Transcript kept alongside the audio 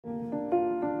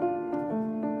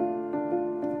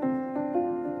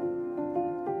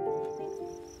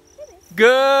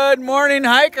Good morning,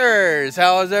 hikers.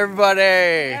 How's everybody?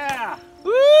 Yeah.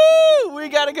 Woo! We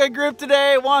got a good group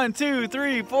today. 1, 2,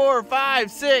 3, 4, 5,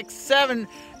 6, 7,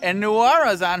 and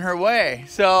Nuara's on her way.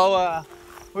 So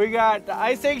we got the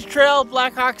IAT Trail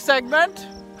Blackhawk Segment.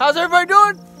 How's everybody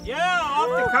doing? Yeah,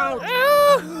 off the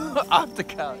couch. Off the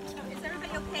couch. Is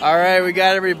everybody okay? All right, we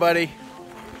got everybody.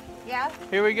 Yeah?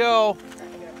 Here we go.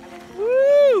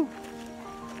 Woo!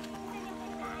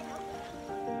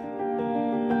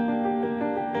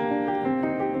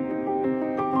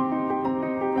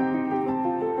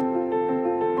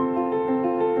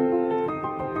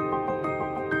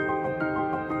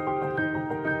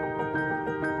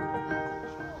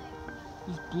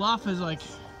 This bluff is like,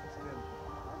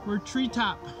 we're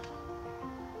treetop.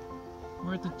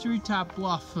 We're at the treetop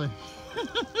bluff. All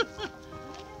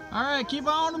right, keep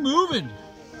on moving.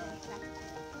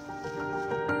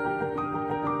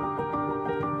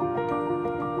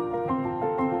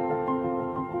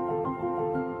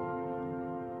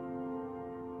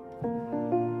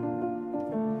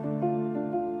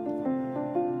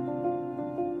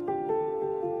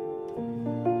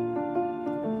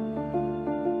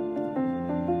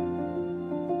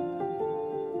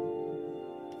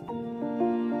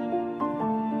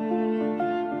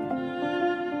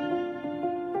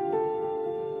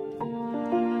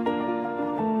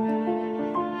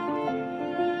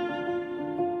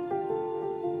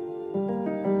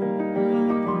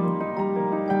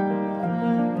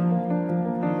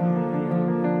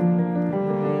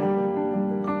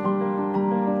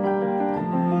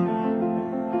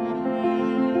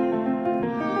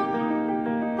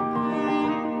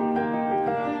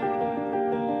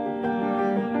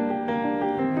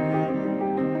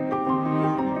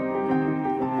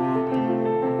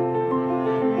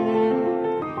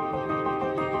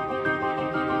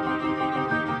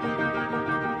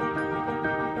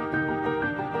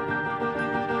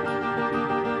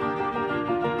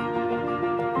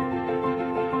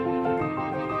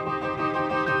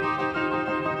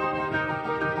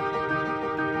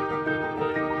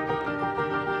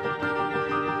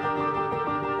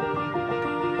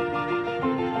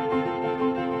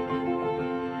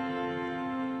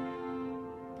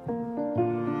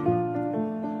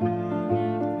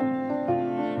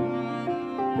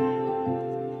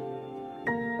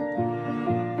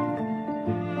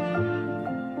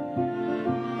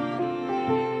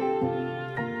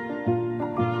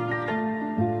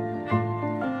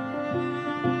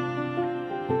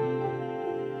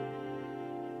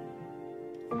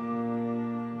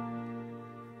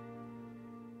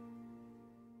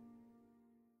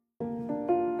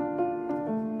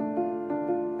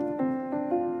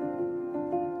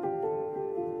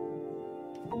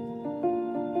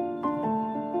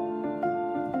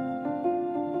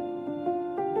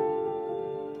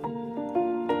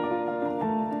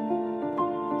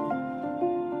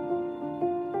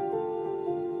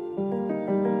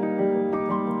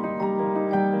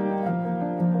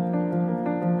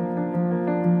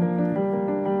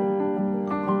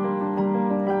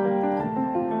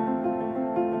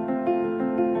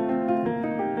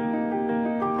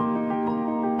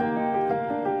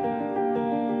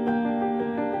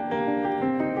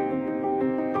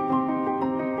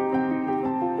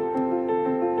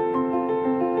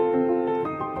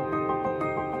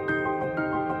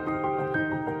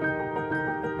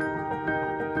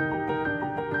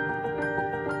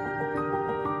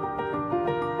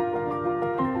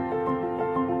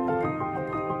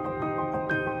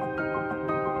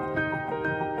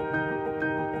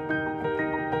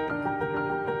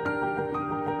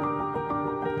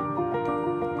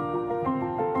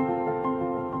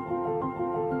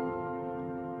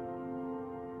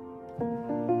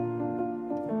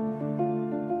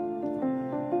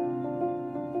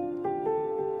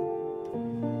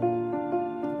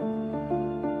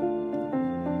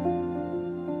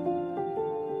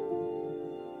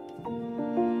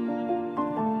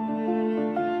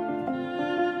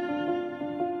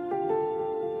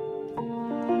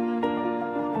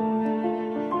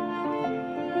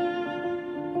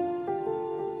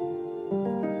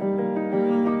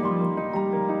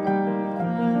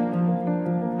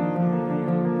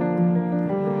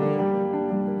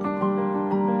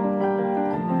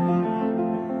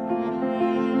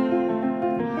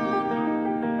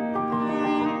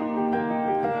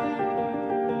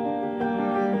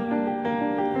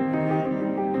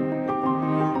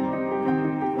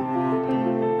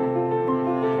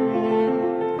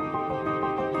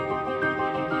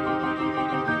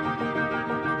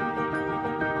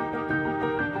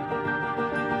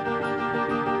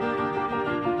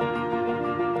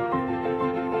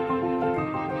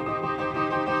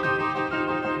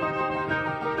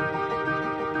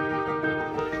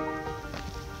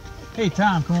 Hey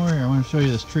Tom, come over here. I want to show you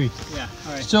this tree. Yeah,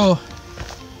 all right. So,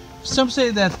 some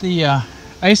say that the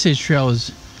Ice Age Trail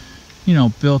is, you know,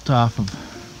 built off of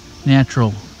natural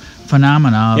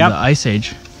phenomena of the Ice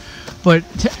Age, but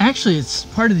actually it's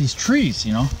part of these trees,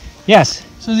 you know. Yes.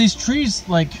 So these trees,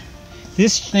 like, they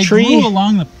tree grew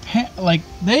along the path, like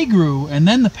they grew, and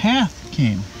then the path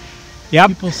came. Yep.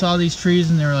 People saw these trees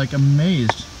and they were like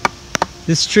amazed.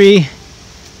 This tree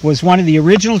was one of the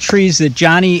original trees that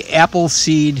Johnny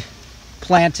Appleseed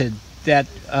planted. That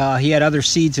he had other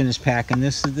seeds in his pack, and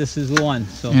this is the one.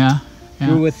 So yeah.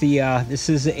 grew with the this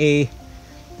is a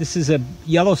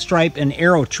yellow stripe and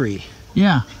arrow tree.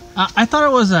 Yeah, I thought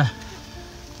it was a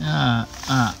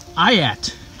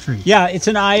IAT tree. Yeah, it's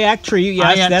an IAT tree.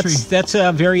 Yes, IAT that's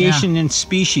a variation in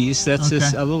species. That's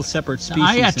a little separate species.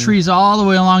 IAT trees all the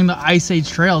way along the Ice Age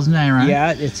trails, isn't that right?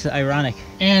 Yeah, it's ironic.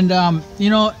 And you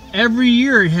know, every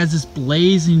year it has this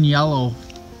blazing yellow,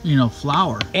 you know,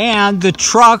 flower. And the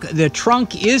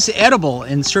trunk is edible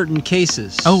in certain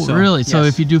cases. Oh, so, really? So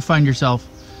yes. if you do find yourself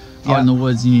out in the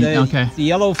woods, you need, the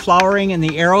yellow flowering and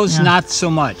the arrows, not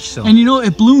so much. So. And you know,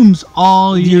 it blooms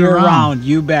all year round.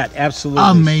 You bet, absolutely.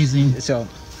 Amazing. So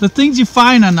the things you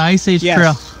find on the Ice Age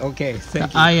Trail. Okay,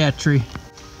 thank the IAT tree.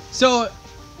 So,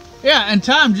 yeah, and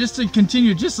Tom, just to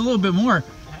continue just a little bit more,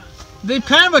 they've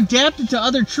kind of adapted to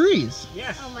other trees.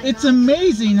 Yes. Oh It's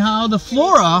amazing how the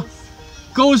flora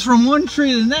goes from one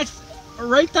tree to the next,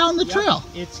 right down the trail.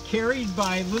 It's carried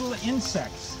by little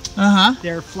insects. Uh-huh.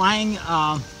 They're flying.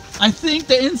 I think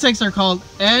the insects are called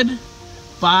Ed,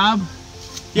 Bob,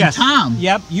 and Tom.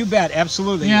 Yep, you bet,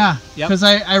 absolutely. Yeah, Yep. because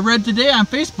I read today on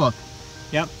Facebook.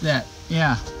 Yep. That,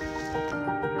 yeah.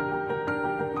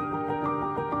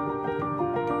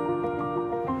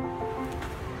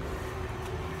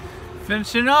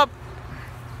 Finishing up.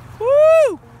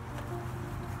 Woo!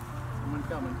 Someone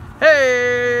coming.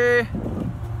 Hey!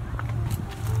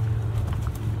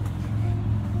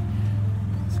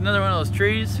 It's another one of those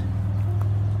trees.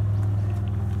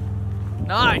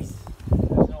 Nice!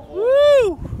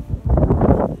 Woo!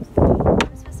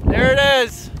 There it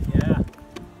is! Yeah.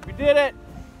 We did it!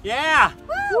 Yeah.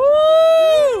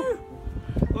 Woo!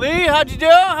 Lee, how'd you do?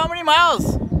 How many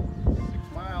miles? 6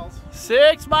 miles.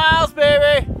 6 miles,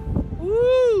 baby!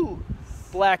 Woo!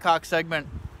 Blackhawk segment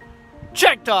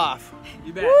checked off.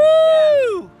 You bet.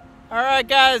 Woo! All right,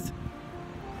 guys.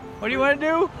 What do you want to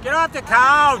do? Get off the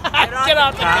couch. Get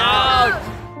off the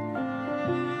couch.